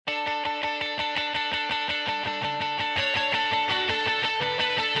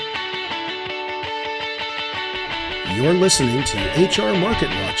You're listening to HR Market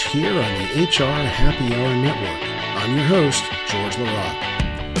Watch here on the HR Happy Hour Network. I'm your host, George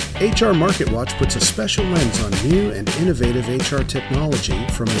LaRocque. HR Market Watch puts a special lens on new and innovative HR technology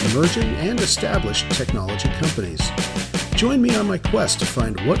from emerging and established technology companies. Join me on my quest to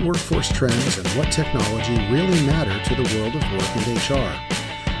find what workforce trends and what technology really matter to the world of work and HR.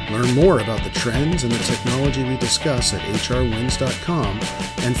 Learn more about the trends and the technology we discuss at hrwins.com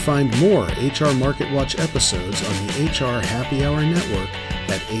and find more HR Market Watch episodes on the HR Happy Hour Network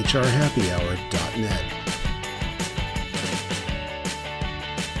at hrhappyhour.net.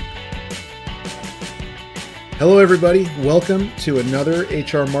 Hello, everybody. Welcome to another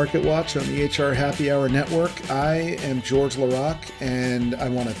HR Market Watch on the HR Happy Hour Network. I am George LaRocque, and I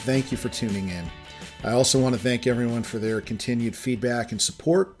want to thank you for tuning in. I also want to thank everyone for their continued feedback and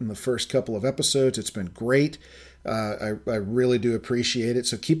support in the first couple of episodes. It's been great. I really do appreciate it.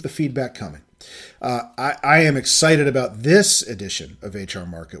 So keep the feedback coming. I am excited about this edition of HR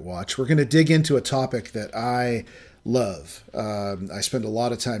Market Watch. We're going to dig into a topic that I love. I spend a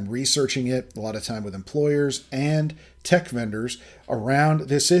lot of time researching it, a lot of time with employers and tech vendors around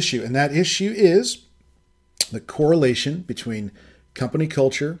this issue. And that issue is the correlation between company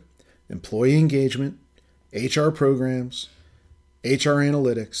culture, employee engagement, HR programs, HR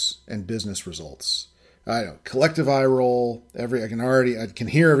analytics, and business results. I know, collective eye roll. I can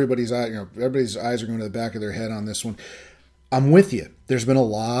hear everybody's eye. Everybody's eyes are going to the back of their head on this one. I'm with you. There's been a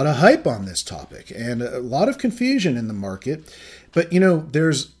lot of hype on this topic and a lot of confusion in the market. But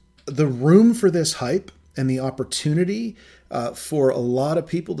there's the room for this hype and the opportunity for a lot of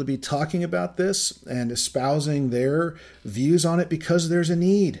people to be talking about this and espousing their views on it because there's a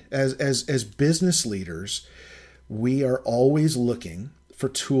need. As business leaders, we are always looking for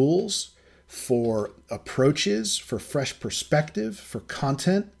tools, for approaches, for fresh perspective, for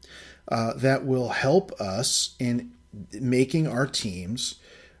content that will help us in making our teams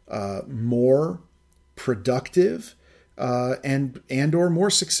more productive and or more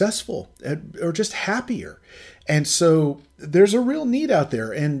successful or just happier. And so there's a real need out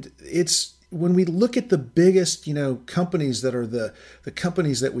there. And it's when we look at the biggest, companies that are the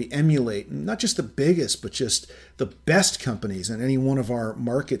companies that we emulate, not just the biggest, but just the best companies in any one of our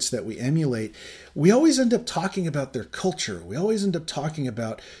markets that we emulate, we always end up talking about their culture. We always end up talking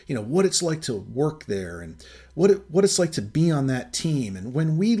about, what it's like to work there and what it's like to be on that team. And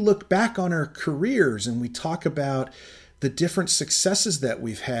when we look back on our careers and we talk about the different successes that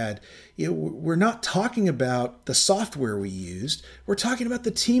we've had, we're not talking about the software we used. We're talking about the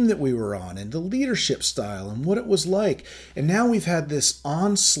team that we were on and the leadership style and what it was like. And now we've had this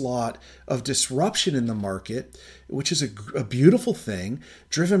onslaught of disruption in the market, which is a beautiful thing,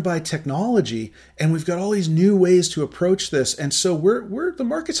 driven by technology. And we've got all these new ways to approach this. And so the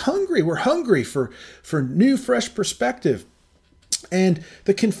market's hungry. We're hungry for new, fresh perspective. And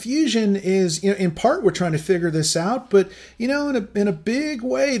the confusion is, in part, we're trying to figure this out, but, in a big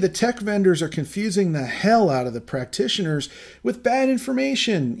way, the tech vendors are confusing the hell out of the practitioners with bad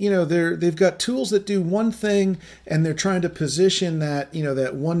information. They've got tools that do one thing, and they're trying to position that,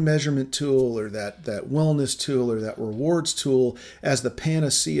 that one measurement tool or that wellness tool or that rewards tool as the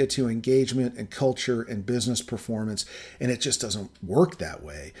panacea to engagement and culture and business performance. And it just doesn't work that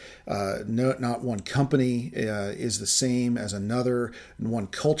way. Not one company is the same as another. And one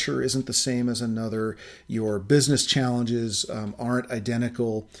culture isn't the same as another. Your business challenges aren't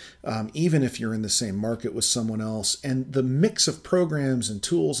identical, even if you're in the same market with someone else. And the mix of programs and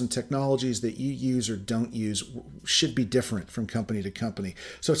tools and technologies that you use or don't use should be different from company to company.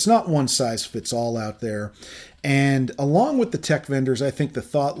 So it's not one size fits all out there. And along with the tech vendors, I think the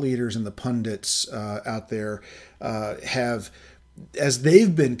thought leaders and the pundits out there have, as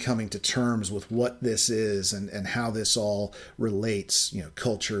they've been coming to terms with what this is and how this all relates,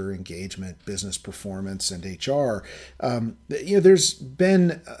 culture, engagement, business performance, and HR, there's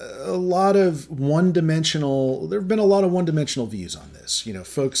been a lot of one-dimensional views on this.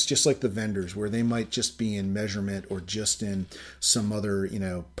 Folks just like the vendors, where they might just be in measurement or just in some other,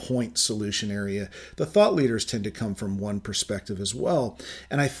 point solution area. The thought leaders tend to come from one perspective as well.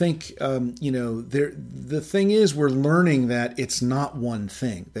 And I think, the thing is, we're learning that it's not one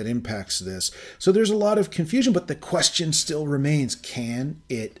thing that impacts this. So there's a lot of confusion, but the question still remains, can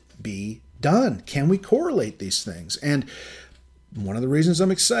it be done? Can we correlate these things? And one of the reasons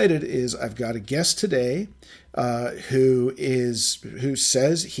I'm excited is I've got a guest today who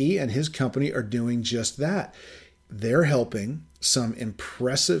says he and his company are doing just that. They're helping some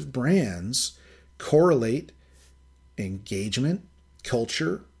impressive brands correlate engagement,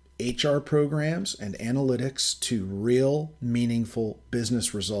 culture, HR programs, and analytics to real, meaningful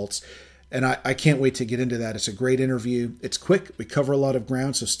business results. And I can't wait to get into that. It's a great interview. It's quick. We cover a lot of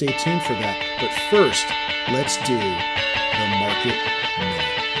ground, so stay tuned for that. But first, let's do the Market Minute.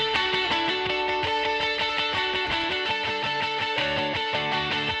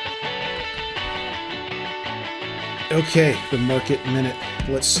 Okay, the Market Minute.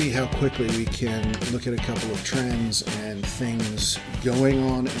 Let's see how quickly we can look at a couple of trends and things going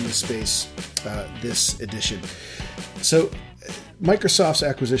on in the space this edition. So, Microsoft's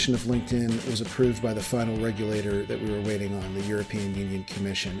acquisition of LinkedIn was approved by the final regulator that we were waiting on, the European Union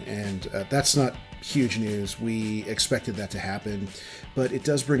Commission, and that's not huge news. We expected that to happen, but it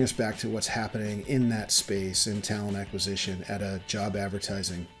does bring us back to what's happening in that space in talent acquisition at a job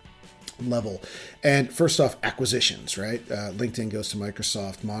advertising level. And first off, acquisitions, right? LinkedIn goes to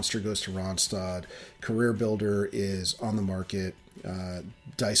Microsoft, Monster goes to Randstad, Career Builder is on the market,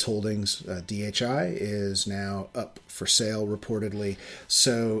 Dice Holdings, DHI, is now up for sale reportedly.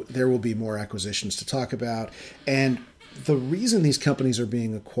 So there will be more acquisitions to talk about. And the reason these companies are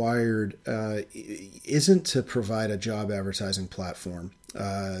being acquired isn't to provide a job advertising platform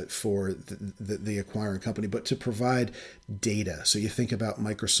for the acquiring company, but to provide data. So you think about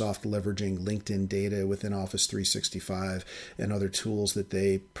Microsoft leveraging LinkedIn data within Office 365 and other tools that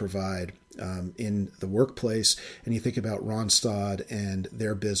they provide in the workplace, and you think about Randstad and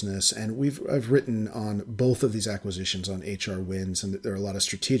their business. And I've written on both of these acquisitions on HR Wins, and there are a lot of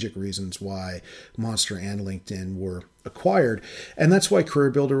strategic reasons why Monster and LinkedIn were acquired, and that's why Career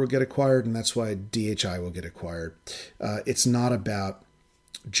Builder will get acquired, and that's why DHI will get acquired. It's not about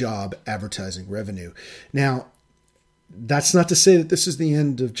job advertising revenue. Now, that's not to say that this is the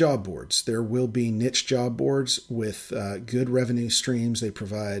end of job boards. There will be niche job boards with good revenue streams. They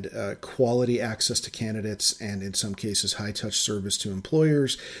provide quality access to candidates and, in some cases, high-touch service to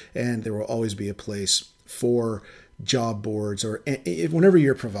employers. And there will always be a place for job boards, or whenever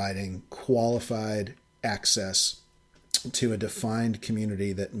you're providing qualified access to a defined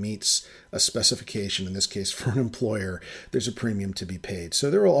community that meets a specification, in this case for an employer, there's a premium to be paid. So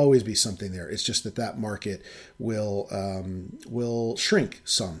there will always be something there. It's just that market will shrink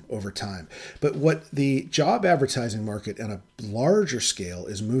some over time. But what the job advertising market on a larger scale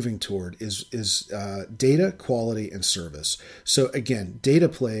is moving toward is data, quality, and service. So again, data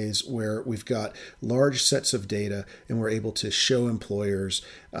plays where we've got large sets of data and we're able to show employers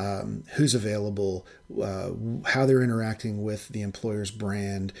who's available, how they're interacting with the employer's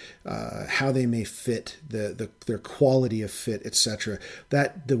brand, how they may fit, their quality of fit, etc.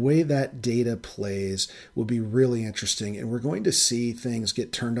 That the way that data plays will be really interesting, and we're going to see things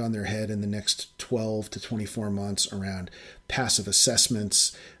get turned on their head in the next 12 to 24 months around passive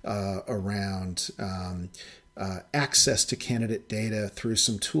assessments, around access to candidate data through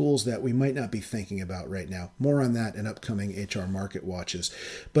some tools that we might not be thinking about right now. More on that in upcoming HR Market Watches.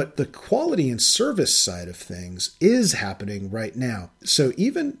 But the quality and service side of things is happening right now. So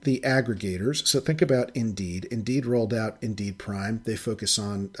even the aggregators, so think about Indeed. Indeed rolled out Indeed Prime. They focus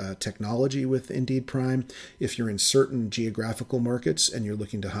on technology with Indeed Prime. If you're in certain geographical markets and you're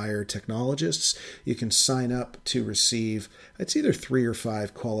looking to hire technologists, you can sign up to receive, it's either 3 or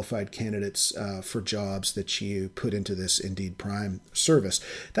 5 qualified candidates for jobs that you put into this Indeed Prime service.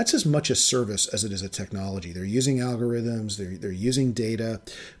 That's as much a service as it is a technology. They're using algorithms, they're using data,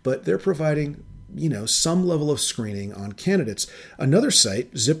 but they're providing some level of screening on candidates. Another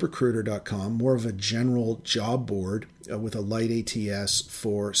site, ZipRecruiter.com, more of a general job board with a light ATS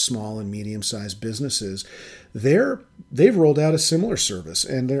for small and medium-sized businesses. They've rolled out a similar service,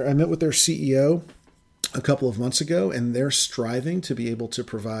 and I met with their CEO a couple of months ago, and they're striving to be able to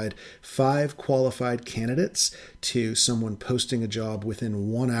provide 5 qualified candidates to someone posting a job within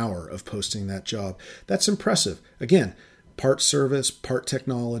 1 hour of posting that job. That's impressive. Again, part service, part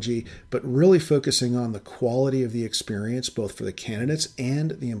technology, but really focusing on the quality of the experience, both for the candidates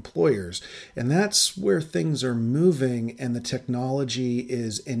and the employers. And that's where things are moving, and the technology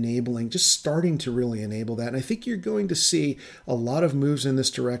is enabling, just starting to really enable that. And I think you're going to see a lot of moves in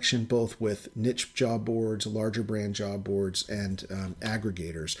this direction, both with niche job boards, larger brand job boards, and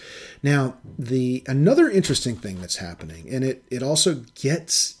aggregators. Now, another interesting thing that's happening, and it also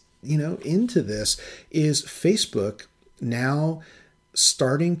gets into this, is Facebook now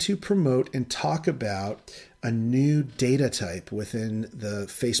starting to promote and talk about a new data type within the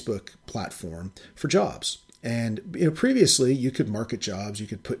Facebook platform for jobs. And previously you could market jobs, you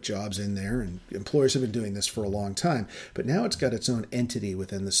could put jobs in there, and employers have been doing this for a long time. But now it's got its own entity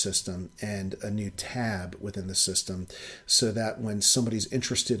within the system and a new tab within the system, so that when somebody's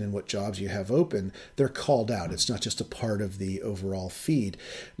interested in what jobs you have open, they're called out. It's not just a part of the overall feed.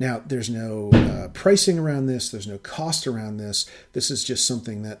 Now, there's no pricing around this. There's no cost around this. This is just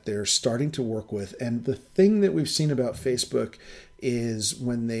something that they're starting to work with. And the thing that we've seen about Facebook is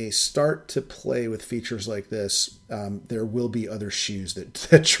when they start to play with features like this, there will be other shoes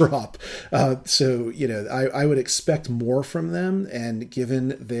that drop. So, I would expect more from them. And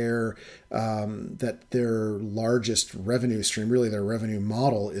given their largest revenue stream, really their revenue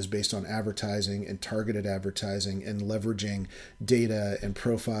model, is based on advertising and targeted advertising and leveraging data and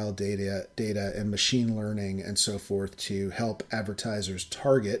profile data and machine learning and so forth to help advertisers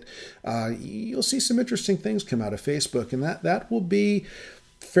target, you'll see some interesting things come out of Facebook, and that will be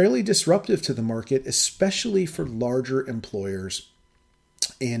fairly disruptive to the market, especially for larger employers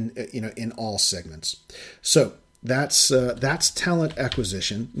in all segments. So that's talent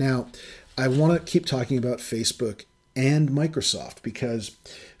acquisition. Now, I want to keep talking about Facebook and Microsoft, because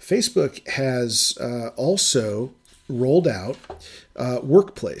Facebook has also rolled out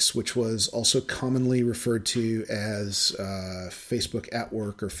Workplace, which was also commonly referred to as Facebook at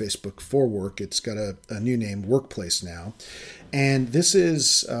Work or Facebook for Work. It's got a new name, Workplace, now. And this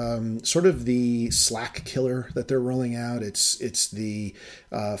is sort of the Slack killer that they're rolling out. It's the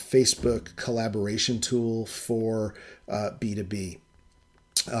Facebook collaboration tool for B2B.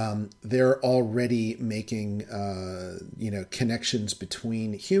 They're already making connections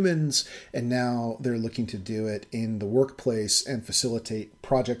between humans, and now they're looking to do it in the workplace and facilitate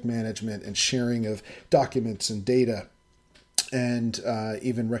project management and sharing of documents and data, and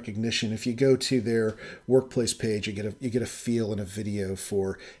even recognition. If you go to their Workplace page, you get a feel and a video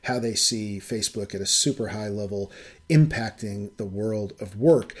for how they see Facebook at a super high level impacting the world of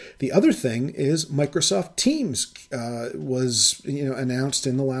work. The other thing is Microsoft Teams was announced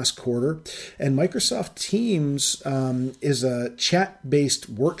in the last quarter, and Microsoft Teams is a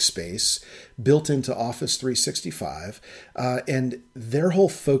chat-based workspace built into Office 365, and their whole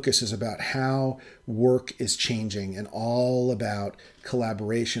focus is about how work is changing and all about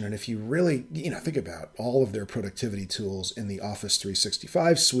collaboration. And if you really think about all of their productivity tools in the Office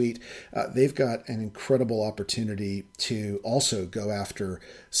 365 suite, they've got an incredible opportunity to also go after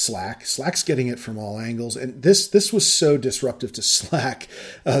Slack. Slack's getting it from all angles, and this was so disruptive to Slack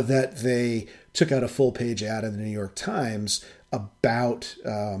that they took out a full page ad in the New York Times about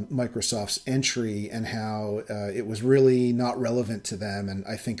Microsoft's entry and how it was really not relevant to them, and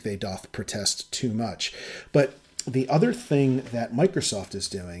I think they doth protest too much. But the other thing that Microsoft is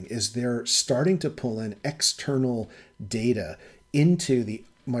doing is they're starting to pull in external data into the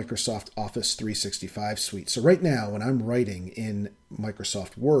Microsoft Office 365 suite. So right now, when I'm writing in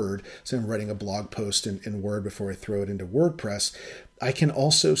Microsoft Word, so I'm writing a blog post in Word before I throw it into WordPress, I can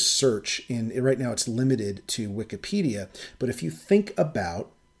also search right now it's limited to Wikipedia, but if you think about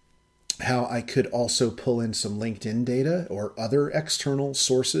how I could also pull in some LinkedIn data or other external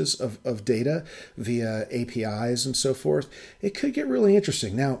sources of data via APIs and so forth, it could get really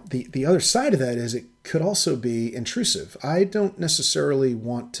interesting. Now, the other side of that is it could also be intrusive. I don't necessarily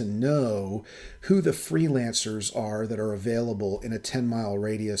want to know who the freelancers are that are available in a 10-mile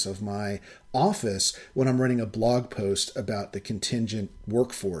radius of my office when I'm writing a blog post about the contingent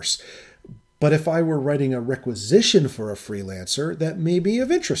workforce. But if I were writing a requisition for a freelancer, that may be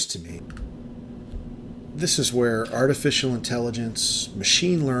of interest to me. This is where artificial intelligence,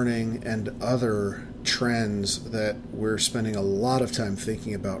 machine learning, and other trends that we're spending a lot of time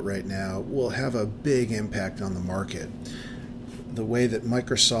thinking about right now will have a big impact on the market. The way that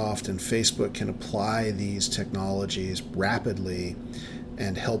Microsoft and Facebook can apply these technologies rapidly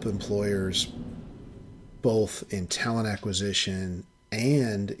and help employers both in talent acquisition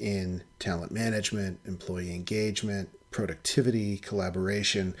and in talent management, employee engagement, productivity,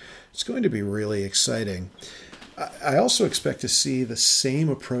 collaboration. It's going to be really exciting. I also expect to see the same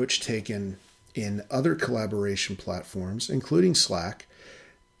approach taken in other collaboration platforms, including Slack,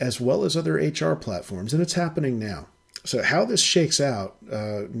 as well as other HR platforms, and it's happening now. So how this shakes out,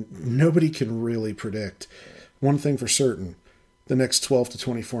 nobody can really predict. One thing for certain, the next 12 to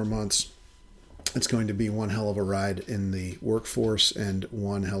 24 months, it's going to be one hell of a ride in the workforce and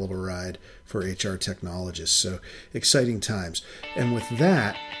one hell of a ride for HR technologists. So exciting times. And with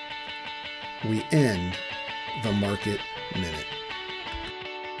that, we end the Market Minute.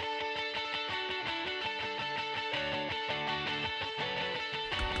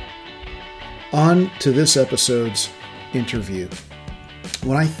 On to this episode's interview.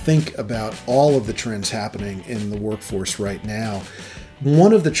 when I think about all of the trends happening in the workforce right now,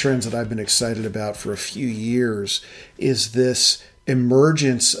 one of the trends that I've been excited about for a few years is this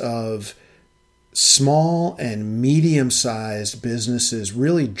emergence of small and medium-sized businesses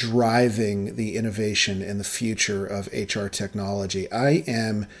really driving the innovation and the future of HR technology. I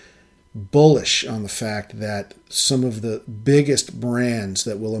am bullish on the fact that some of the biggest brands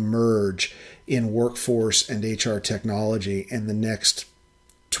that will emerge in workforce and HR technology in the next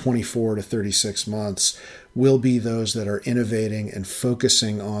 24 to 36 months will be those that are innovating and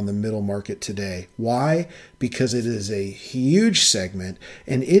focusing on the middle market today. Why? Because it is a huge segment,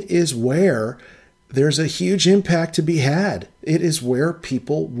 and it is where there's a huge impact to be had. It is where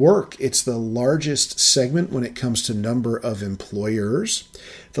people work. It's the largest segment when it comes to number of employers,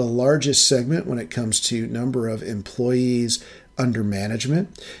 the largest segment when it comes to number of employees under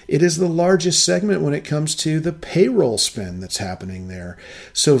management. It is the largest segment when it comes to the payroll spend that's happening there.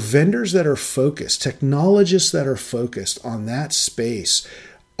 So vendors that are focused, technologists that are focused on that space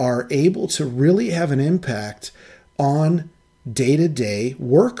are able to really have an impact on day-to-day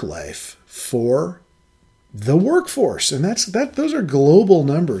work life for the workforce. And those are global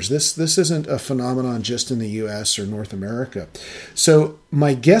numbers. This isn't a phenomenon just in the US or North America. So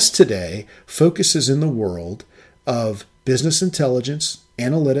my guest today focuses in the world of business intelligence,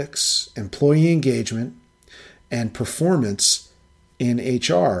 analytics, employee engagement, and performance in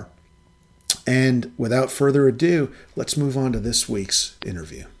HR. And without further ado, let's move on to this week's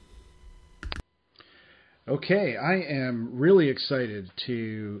interview. Okay, I am really excited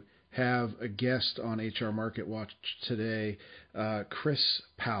to have a guest on HR Market Watch today, Chris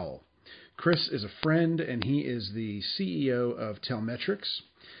Powell. Chris is a friend, and he is the CEO of Telmetrics.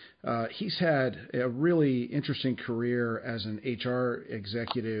 He's had a really interesting career as an HR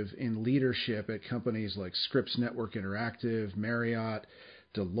executive in leadership at companies like Scripps Network Interactive, Marriott,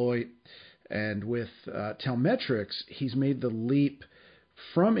 Deloitte. And with Telmetrics, he's made the leap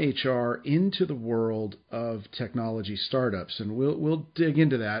from HR into the world of technology startups. And we'll dig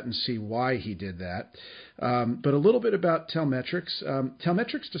into that and see why he did that. But a little bit about Telmetrics.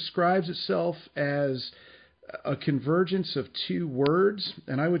 Telmetrics describes itself as a convergence of two words,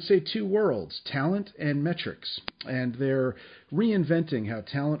 and I would say two worlds, talent and metrics. And they're reinventing how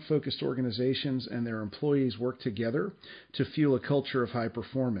talent-focused organizations and their employees work together to fuel a culture of high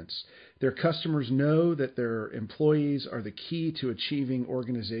performance. Their customers know that their employees are the key to achieving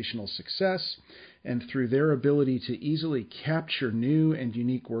organizational success, and through their ability to easily capture new and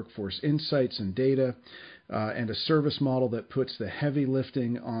unique workforce insights and data, and a service model that puts the heavy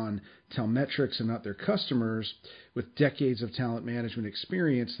lifting on Telmetrics and not their customers, with decades of talent management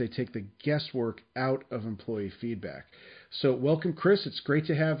experience, they take the guesswork out of employee feedback. So welcome, Chris. It's great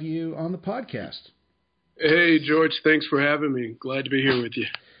to have you on the podcast. Hey, George. Thanks for having me. Glad to be here with you.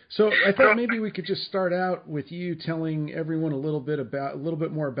 So I thought maybe we could just start out with you telling everyone a little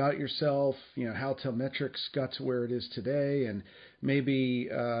bit more about yourself, how Telmetrics got to where it is today, and maybe,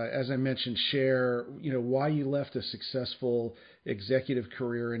 as I mentioned, share, why you left a successful executive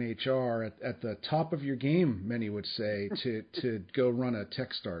career in HR at the top of your game, many would say, to go run a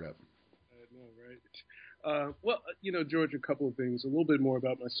tech startup. Well, George, a couple of things. A little bit more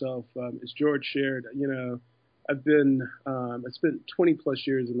about myself. As George shared, I spent 20 plus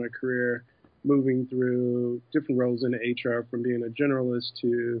years of my career moving through different roles in HR, from being a generalist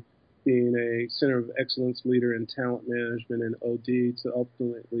to being a center of excellence leader in talent management and OD, to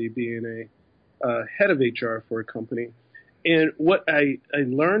ultimately being a head of HR for a company. And what I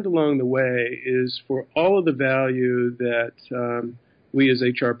learned along the way is, for all of the value that we as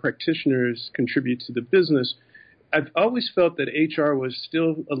HR practitioners contribute to the business, I've always felt that HR was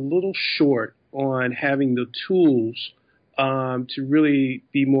still a little short on having the tools to really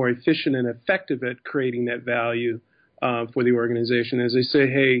be more efficient and effective at creating that value for the organization. As they say,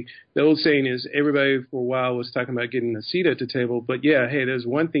 hey, the old saying is, everybody for a while was talking about getting a seat at the table, but yeah, hey, there's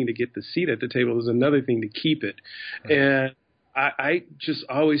one thing to get the seat at the table, there's another thing to keep it. Right. And I just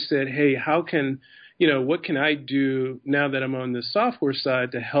always said, hey, what can I do now that I'm on the software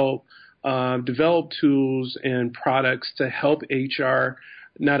side to help develop tools and products to help HR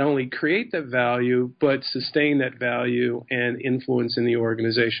not only create that value, but sustain that value and influence in the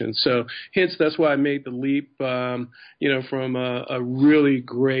organization. So hence, that's why I made the leap, from a really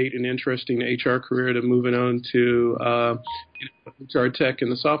great and interesting HR career to moving on to HR tech in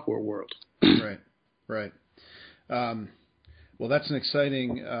the software world. Right. Well, that's an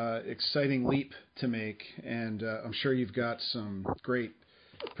exciting leap to make, and I'm sure you've got some great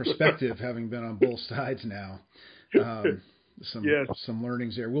perspective, having been on both sides now. some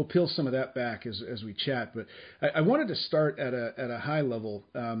learnings there. We'll peel some of that back as we chat. But I wanted to start at a high level.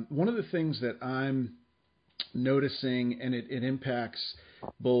 One of the things that I'm noticing, and it impacts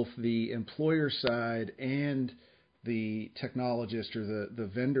both the employer side and the technologist or the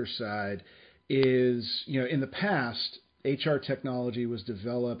vendor side, is, in the past, HR technology was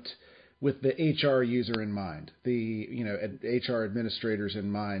developed with the HR user in mind, the HR administrators in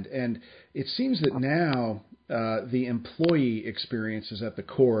mind, and it seems that now the employee experience is at the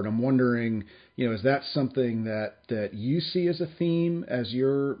core. And I'm wondering, is that something that you see as a theme as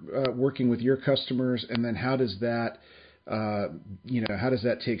you're working with your customers, and then how does that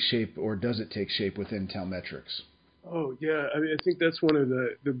take shape, or does it take shape within Talmetrics? Oh, yeah. I mean, I think that's one of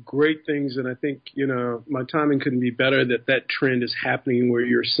the great things, and I think, my timing couldn't be better that trend is happening where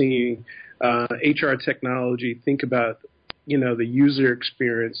you're seeing HR technology think about, the user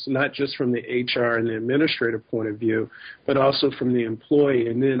experience, not just from the HR and the administrative point of view, but also from the employee.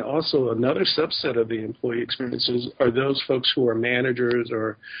 And then also another subset of the employee experiences are those folks who are managers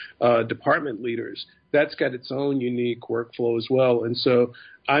or department leaders. That's got its own unique workflow as well. And so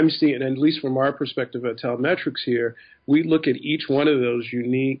I'm seeing, and at least from our perspective at Talmetrics here, we look at each one of those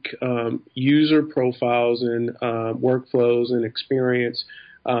unique user profiles and workflows and experience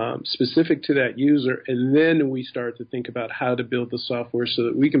specific to that user, and then we start to think about how to build the software so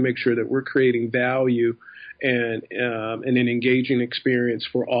that we can make sure that we're creating value and an engaging experience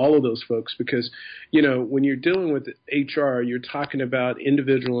for all of those folks. Because, when you're dealing with HR, you're talking about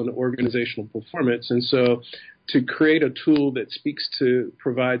individual and organizational performance. And so to create a tool that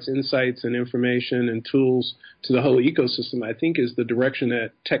provides insights and information and tools to the whole ecosystem, I think is the direction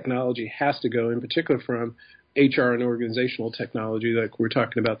that technology has to go, in particular from HR and organizational technology like we're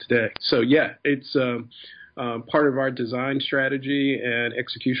talking about today. So, yeah, it's part of our design strategy and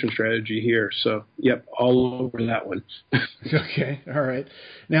execution strategy here. So, yep, all over that one. Okay, all right.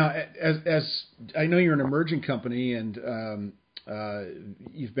 Now, as I know you're an emerging company and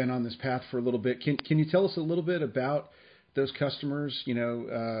you've been on this path for a little bit, can you tell us a little bit about those customers,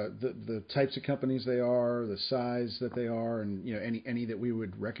 the types of companies they are, the size that they are, and any that we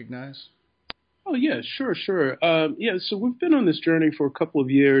would recognize? Oh, yeah, sure. So we've been on this journey for a couple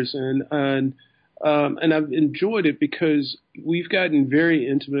of years, and I've enjoyed it because we've gotten very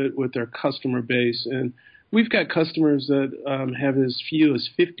intimate with our customer base, and we've got customers that have as few as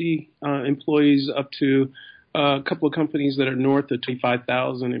 50 employees up to a couple of companies that are north of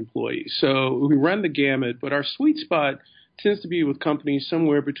 25,000 employees. So we run the gamut, but our sweet spot tends to be with companies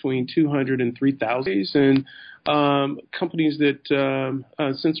somewhere between 200 and 3,000, and companies that,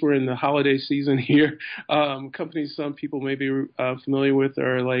 since we're in the holiday season here, companies some people may be familiar with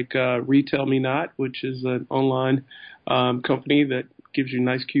are like Retail Me Not, which is an online company that gives you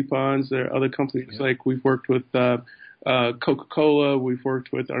nice coupons. There are other companies like we've worked with Coca-Cola, we've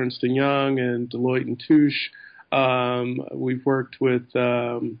worked with Ernst & Young and Deloitte & Touche. We've worked with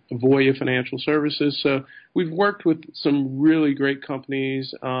Voya Financial Services. So we've worked with some really great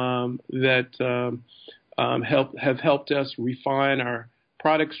companies that have helped us refine our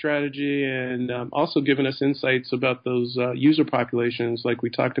product strategy and also given us insights about those user populations, like we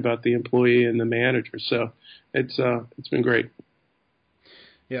talked about the employee and the manager. So it's been great.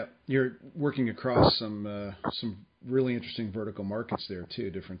 Yeah, you're working across some really interesting vertical markets there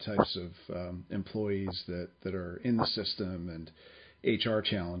too, different types of employees that are in the system and HR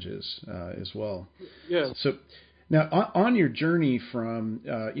challenges as well. Yeah. So now on your journey from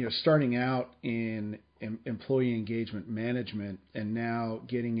starting out in employee engagement management and now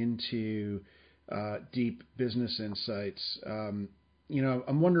getting into deep business insights, I'm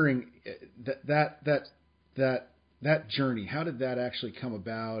wondering that journey, how did that actually come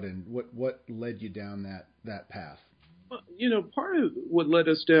about, and what led you down that path? Well, part of what led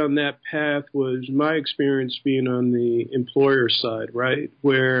us down that path was my experience being on the employer side, right,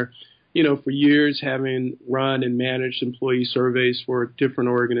 where, for years having run and managed employee surveys for different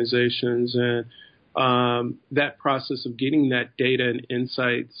organizations, and that process of getting that data and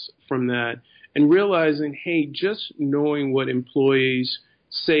insights from that and realizing, hey, just knowing what employees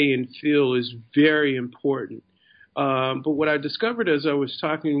say and feel is very important. But what I discovered as I was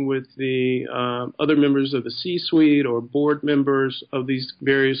talking with the other members of the C-suite or board members of these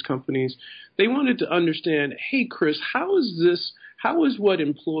various companies, they wanted to understand, hey, Chris, how is what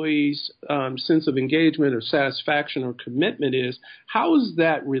employees' sense of engagement or satisfaction or commitment is, how is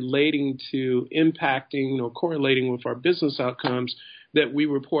that relating to impacting or correlating with our business outcomes that we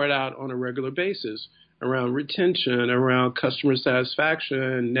report out on a regular basis around retention, around customer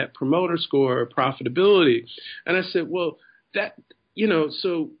satisfaction, net promoter score, profitability? And I said, well,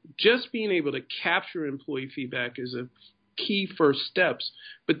 so just being able to capture employee feedback is a key first steps,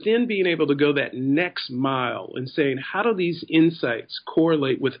 but then being able to go that next mile and saying, how do these insights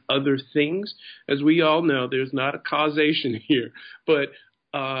correlate with other things? As we all know, there's not a causation here, but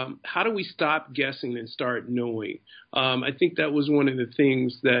how do we stop guessing and start knowing? I think that was one of the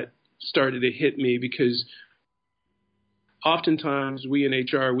things that started to hit me, because oftentimes we in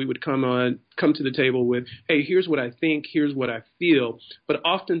HR, we would come to the table with, hey, here's what I think, here's what I feel. But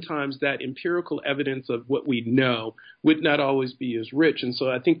oftentimes that empirical evidence of what we know would not always be as rich. And so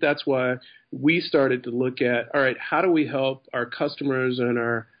I think that's why we started to look at, all right, how do we help our customers and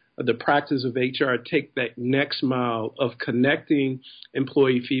the practice of HR take that next mile of connecting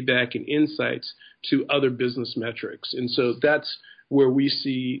employee feedback and insights to other business metrics. And so that's where we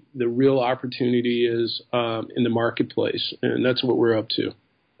see the real opportunity is in the marketplace, and that's what we're up to.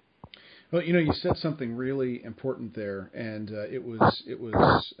 Well, you said something really important there, and it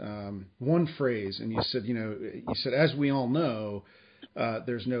was one phrase, and you said, as we all know,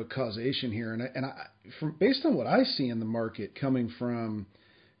 there's no causation here, and based on what I see in the market coming from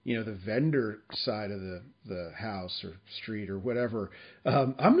the vendor side of the house or street or whatever,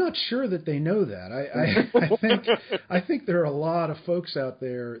 I'm not sure that they know that. I think there are a lot of folks out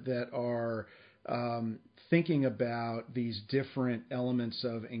there that are thinking about these different elements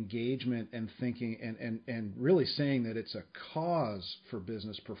of engagement and thinking and really saying that it's a cause for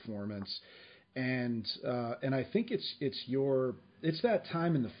business performance. And I think it's that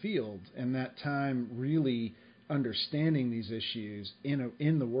time in the field and that time really understanding these issues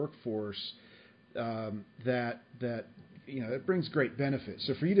in the workforce that it brings great benefit.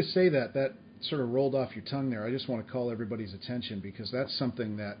 So for you to say that sort of rolled off your tongue there, I just want to call everybody's attention, because that's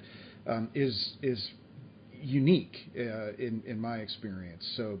something that is unique in my experience.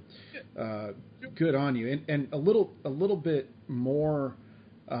 So good on you. And a little bit more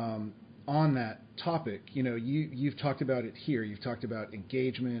on that topic. You've talked about it here. You've talked about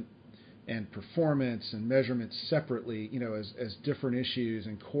engagement and performance and measurement separately, as different issues,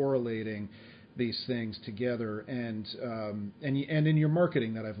 and correlating these things together. And in your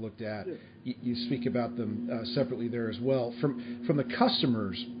marketing that I've looked at, you speak about them separately there as well. From the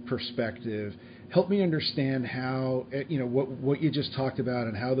customer's perspective, help me understand how what you just talked about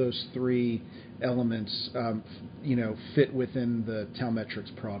and how those three elements fit within the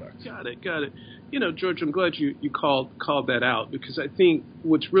Talmetrics product. Got it. George, I'm glad you called that out, because I think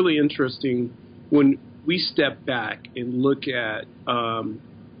what's really interesting when we step back and look at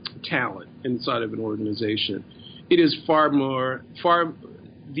talent inside of an organization, it is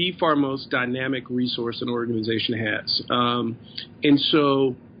the far most dynamic resource an organization has. And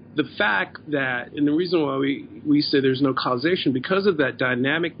so the fact that, and the reason why we say there's no causation, because of that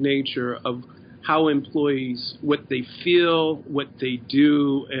dynamic nature of how employees, what they feel, what they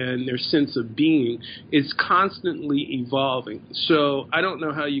do, and their sense of being is constantly evolving. So I don't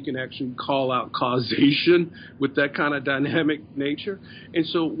know how you can actually call out causation with that kind of dynamic nature. And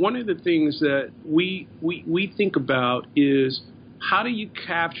so one of the things that we think about is, how do you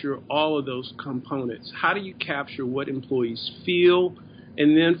capture all of those components? How do you capture what employees feel?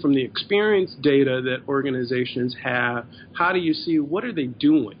 And then from the experience data that organizations have, how do you see what are they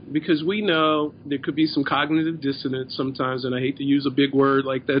doing? Because we know there could be some cognitive dissonance sometimes, and I hate to use a big word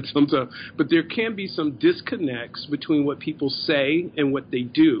like that sometimes, but there can be some disconnects between what people say and what they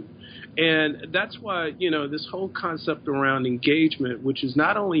do. And that's why, this whole concept around engagement, which is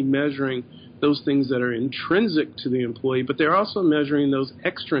not only measuring those things that are intrinsic to the employee, but they're also measuring those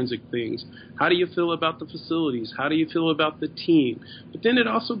extrinsic things. How do you feel about the facilities? How do you feel about the team? But then it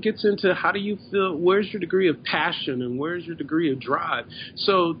also gets into, how do you feel, where's your degree of passion and where's your degree of drive?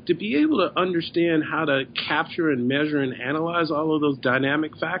 So to be able to understand how to capture and measure and analyze all of those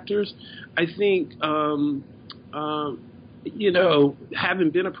dynamic factors, I think, having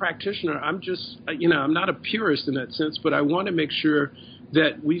been a practitioner, I'm just, I'm not a purist in that sense, but I want to make sure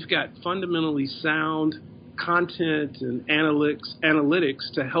that we've got fundamentally sound content and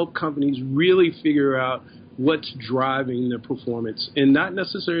analytics to help companies really figure out what's driving their performance. And not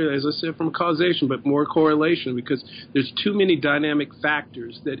necessarily, as I said, from causation, but more correlation, because there's too many dynamic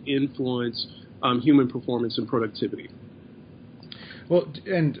factors that influence human performance and productivity. Well,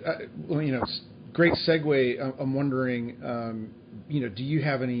 and, great segue. I'm wondering, do you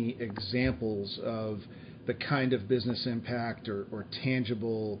have any examples of the kind of business impact or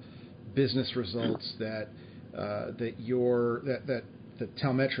tangible business results that the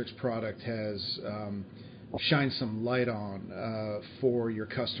Talmetrics product has shined some light on for your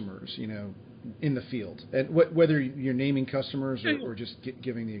customers, in the field, and whether you're naming customers or just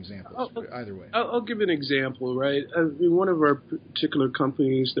giving the examples, either way. I'll give an example, right? One of our particular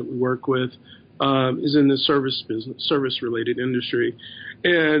companies that we work with, is in the service business, service-related industry,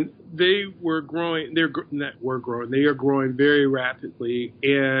 and they were growing. They are growing very rapidly,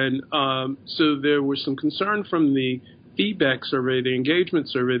 and so there was some concern from the feedback survey, the engagement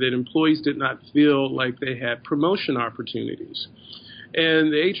survey, that employees did not feel like they had promotion opportunities.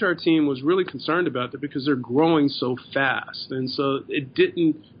 And the HR team was really concerned about that because they're growing so fast. And so it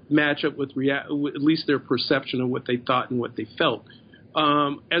didn't match up with at least their perception of what they thought and what they felt.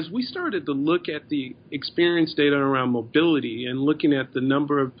 As we started to look at the experience data around mobility and looking at the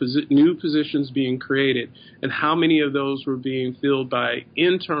number of new positions being created and how many of those were being filled by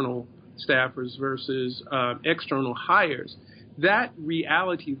internal staffers versus external hires, that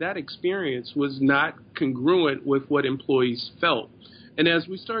reality, that experience was not congruent with what employees felt. And as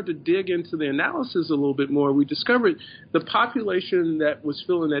we started to dig into the analysis a little bit more, we discovered the population that was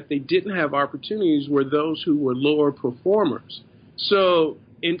feeling that they didn't have opportunities were those who were lower performers. So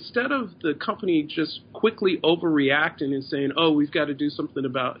instead of the company just quickly overreacting and saying, oh, we've got to do something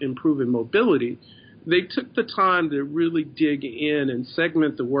about improving mobility, they took the time to really dig in and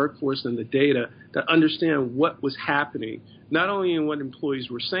segment the workforce and the data to understand what was happening, not only in what employees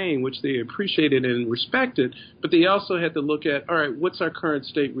were saying, which they appreciated and respected, but they also had to look at, all right, what's our current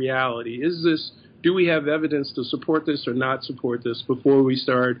state reality? Do we have evidence to support this or not support this before we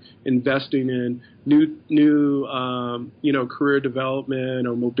start investing in new career development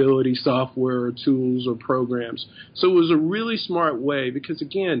or mobility software or tools or programs? So it was a really smart way because,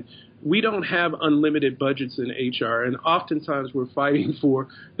 again, we don't have unlimited budgets in HR, and oftentimes we're fighting for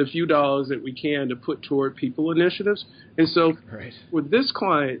the few dollars that we can to put toward people initiatives. And so with this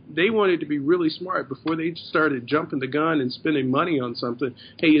client, they wanted to be really smart before they started jumping the gun and spending money on something.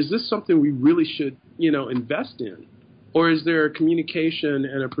 Hey, is this something we really should, invest in? Or is there a communication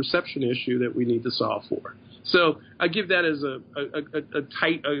and a perception issue that we need to solve for? So I give that as a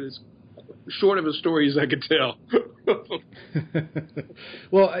tight, as short of a story as I could tell.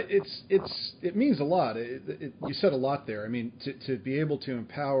 Well, it means a lot. You said a lot there. I mean, to be able to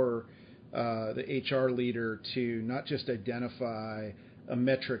empower the HR leader to not just identify a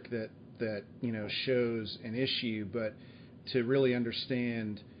metric that shows an issue, but to really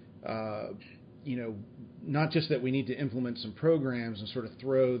understand, not just that we need to implement some programs and sort of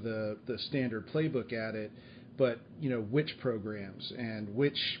throw the standard playbook at it, but which programs and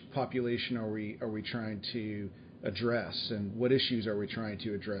which population are we trying to address, and what issues are we trying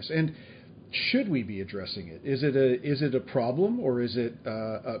to address, and should we be addressing it? Is it a problem, or is it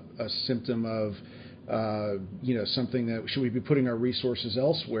a symptom of something that should we be putting our resources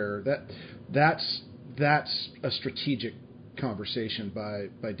elsewhere? That's a strategic conversation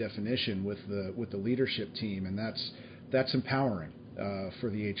by definition with the leadership team, and that's empowering for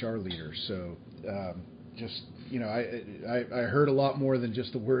the HR leaders. So. I heard a lot more than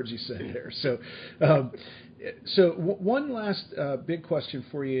just the words you said there. So one last big question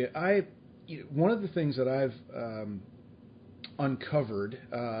for you. One of the things that I've uncovered,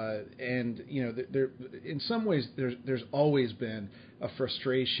 and there in some ways there's always been a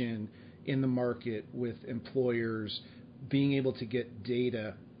frustration in the market with employers being able to get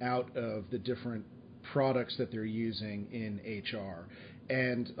data out of the different products that they're using in HR.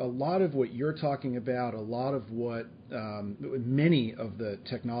 And a lot of what you're talking about, a lot of what many of the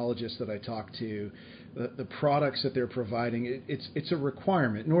technologists that I talk to, the products that they're providing, it's a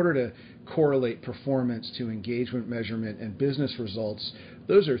requirement. In order to correlate performance to engagement measurement and business results,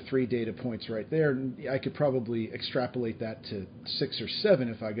 those are 3 data points right there. I could probably extrapolate that to 6 or 7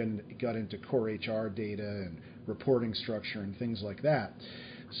 if I got into core HR data and reporting structure and things like that.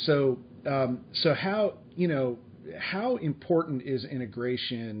 So how important is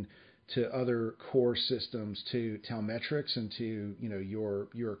integration to other core systems, to Talmetrics and to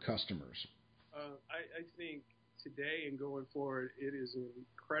your customers? I think today and going forward, it is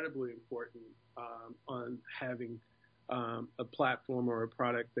incredibly important on having a platform or a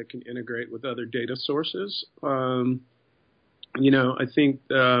product that can integrate with other data sources. I think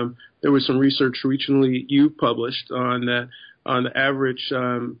there was some research recently you published on that. On the average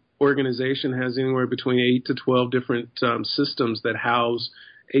organization has anywhere between 8 to 12 different systems that house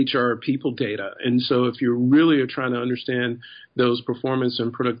HR people data. And so if you really are trying to understand those performance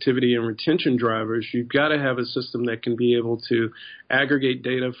and productivity and retention drivers, you've got to have a system that can be able to aggregate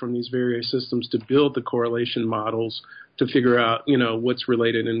data from these various systems to build the correlation models to figure out, what's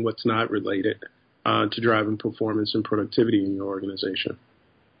related and what's not related to driving performance and productivity in your organization.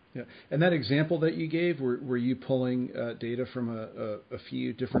 Yeah, and that example that you gave, were you pulling data from a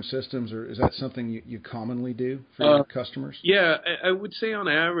few different systems, or is that something you commonly do for your customers? Yeah, I would say on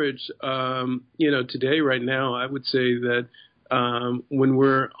average, today, right now, I would say that when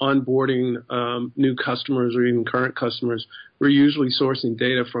we're onboarding new customers or even current customers, we're usually sourcing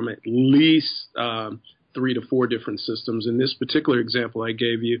data from at least 3 to 4 different systems. In this particular example I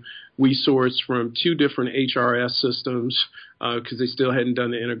gave you, we sourced from 2 different HRS systems because they still hadn't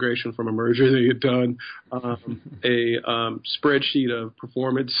done the integration from a merger. They had done a spreadsheet of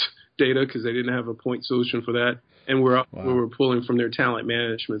performance data because they didn't have a point solution for that. And we were pulling from their talent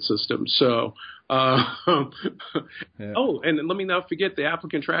management system. So, Oh, and let me not forget the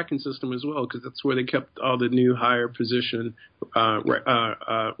applicant tracking system as well, because that's where they kept all the new hire position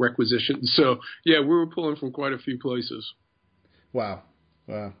requisitions. So, yeah, we were pulling from quite a few places. Wow.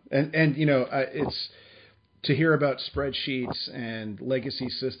 And you know, it's to hear about spreadsheets and legacy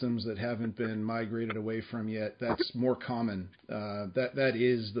systems that haven't been migrated away from yet. That's more common. That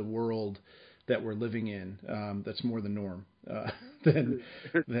is the world that we're living in. That's more the norm than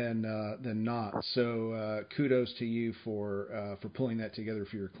not. So kudos to you for pulling that together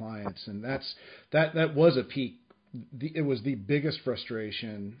for your clients. And that was a peak. It was the biggest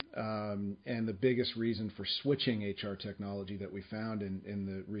frustration and the biggest reason for switching HR technology that we found in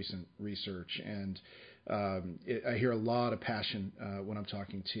the recent research. And I hear a lot of passion when I'm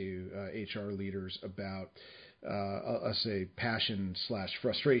talking to HR leaders about, I'll say,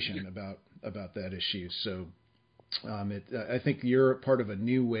 passion/frustration about that issue. So I think you're part of a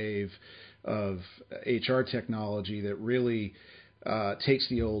new wave of HR technology that really takes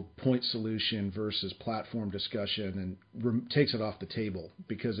the old point solution versus platform discussion and takes it off the table,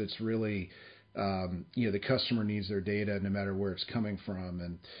 because it's really the customer needs their data no matter where it's coming from,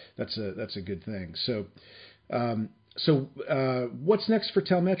 and that's a good thing. So what's next for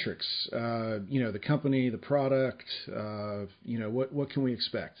Talmetrics? The company, the product. What can we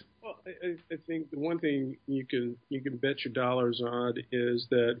expect? Well, I think the one thing you can bet your dollars on is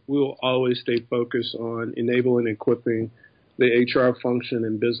that we'll always stay focused on enabling and equipping the HR function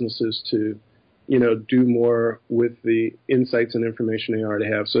and businesses to, do more with the insights and information they already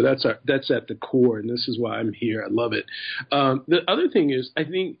have. So that's at the core, and this is why I'm here. I love it. The other thing is, I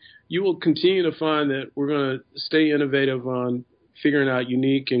think you will continue to find that we're going to stay innovative on figuring out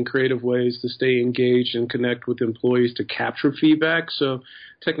unique and creative ways to stay engaged and connect with employees to capture feedback. So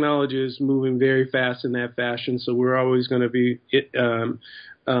technology is moving very fast in that fashion, so we're always going to be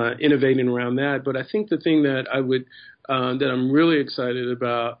innovating around that. But I think the thing that that I'm really excited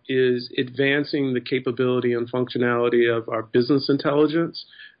about is advancing the capability and functionality of our business intelligence,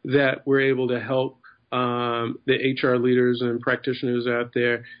 that we're able to help the HR leaders and practitioners out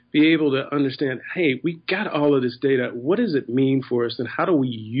there be able to understand, hey, we got all of this data. What does it mean for us, and how do we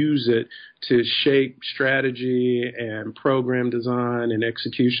use it to shape strategy and program design and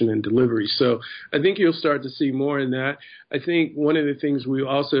execution and delivery? So I think you'll start to see more in that. I think one of the things we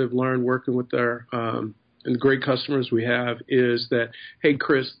also have learned working with our and the great customers we have is that, hey,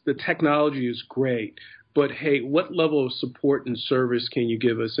 Chris, the technology is great, but hey, what level of support and service can you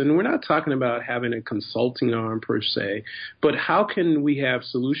give us? And we're not talking about having a consulting arm per se, but how can we have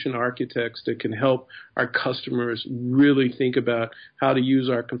solution architects that can help our customers really think about how to use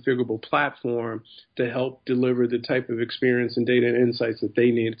our configurable platform to help deliver the type of experience and data and insights that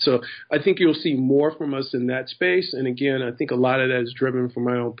they need? So I think you'll see more from us in that space. And again, I think a lot of that is driven from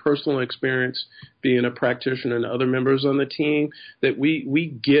my own personal experience being a practitioner and other members on the team, that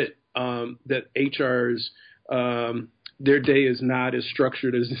we get that HR's their day is not as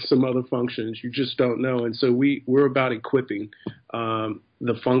structured as some other functions. You just don't know. And so we're about equipping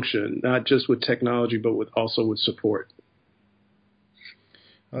the function, not just with technology, but also with support.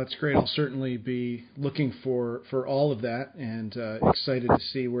 Well, that's great. I'll certainly be looking for all of that, and excited to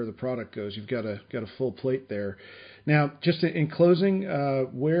see where the product goes. You've got a full plate there. Now, just in closing,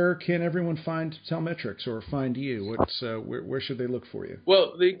 where can everyone find Talmetrics or find you? Where should they look for you?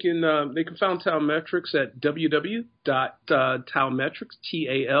 Well, they can find Talmetrics at www.talmetrics,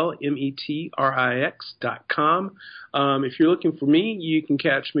 TALMETRIX.com. If you're looking for me, you can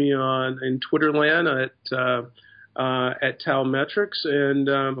catch me in Twitterland at Talmetrics, and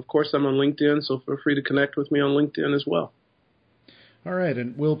of course I'm on LinkedIn, so feel free to connect with me on LinkedIn as well. All right,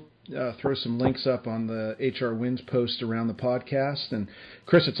 and we'll throw some links up on the HR Wins post around the podcast. And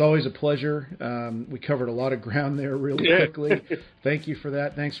Chris, it's always a pleasure. We covered a lot of ground there really quickly. Thank you for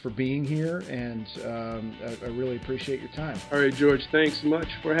that. Thanks for being here, and I really appreciate your time. All right, George, thanks so much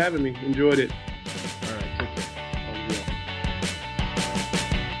for having me. Enjoyed it. All right, take care.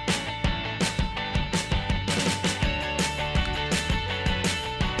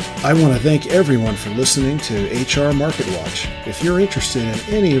 I want to thank everyone for listening to HR Market Watch. If you're interested in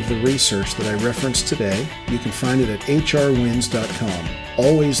any of the research that I referenced today, you can find it at hrwins.com.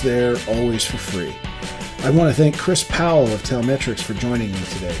 Always there, always for free. I want to thank Chris Powell of Telmetrics for joining me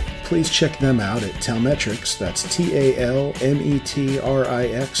today. Please check them out at Telmetrics, that's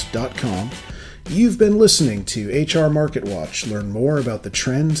TALMETRIX.com. You've been listening to HR Market Watch. Learn more about the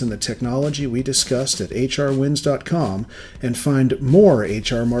trends and the technology we discussed at hrwins.com and find more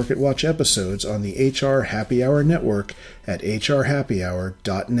HR Market Watch episodes on the HR Happy Hour network at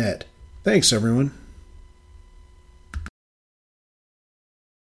hrhappyhour.net. Thanks, everyone.